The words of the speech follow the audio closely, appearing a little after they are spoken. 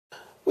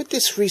With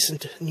this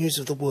recent news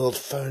of the world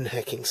phone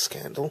hacking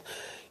scandal,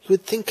 you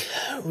would think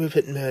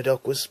Rupert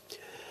Murdoch was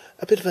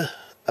a bit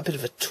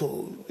of a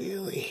tool,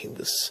 really. He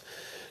was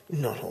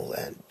not all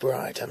that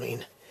bright. I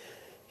mean,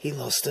 he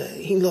lost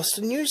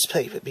a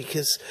newspaper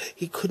because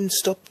he couldn't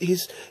stop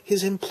his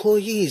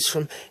employees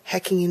from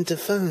hacking into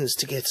phones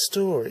to get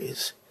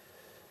stories.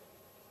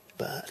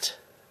 But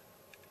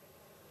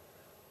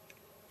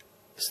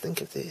just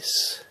think of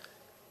this.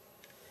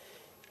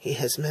 He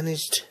has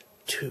managed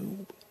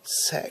to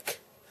sack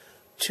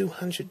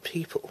 200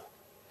 people.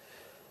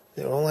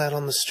 They're all out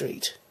on the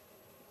street.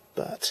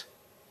 But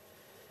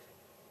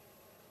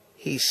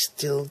he's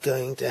still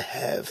going to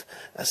have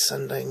a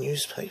Sunday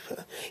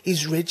newspaper.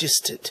 He's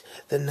registered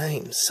the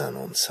name Sun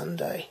on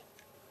Sunday.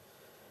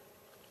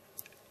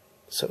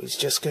 So he's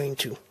just going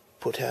to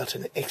put out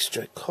an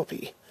extra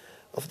copy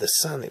of the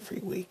Sun every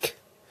week,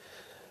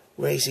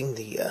 raising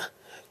the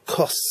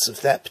costs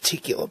of that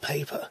particular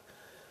paper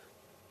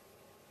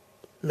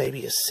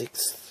maybe a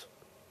sixth,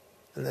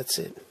 and that's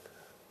it.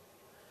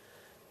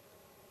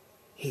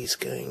 He's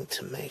going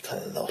to make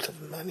a lot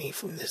of money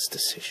from this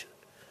decision.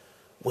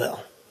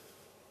 Well,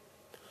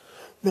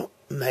 not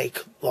make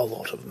a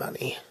lot of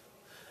money,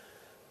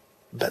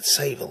 but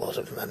save a lot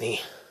of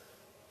money,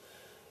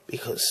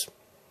 because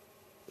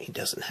he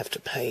doesn't have to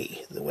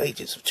pay the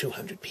wages of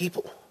 200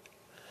 people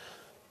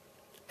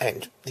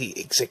and the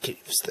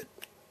executives that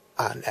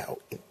are now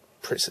in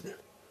prison.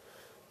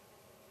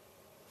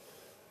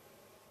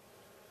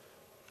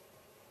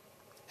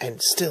 And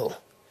still,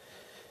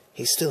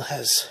 he still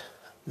has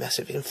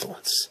massive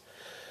influence,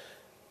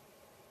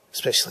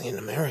 especially in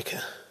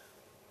America.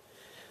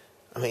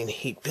 I mean,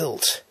 he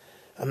built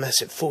a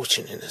massive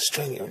fortune in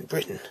Australia and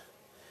Britain,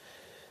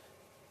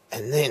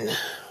 and then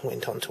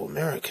went on to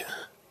America,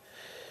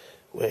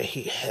 where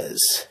he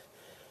has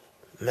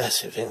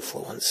massive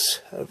influence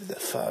over the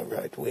far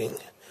right wing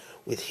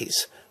with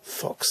his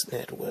Fox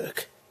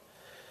network.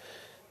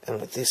 And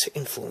with this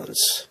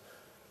influence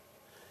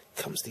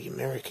comes the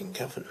American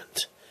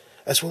government,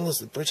 as well as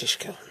the British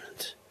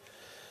government.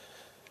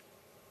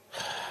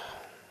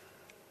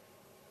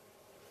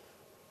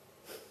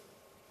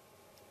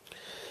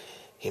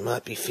 He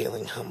might be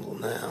feeling humble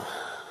now,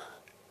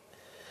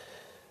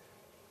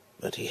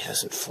 but he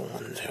hasn't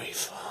fallen very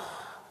far.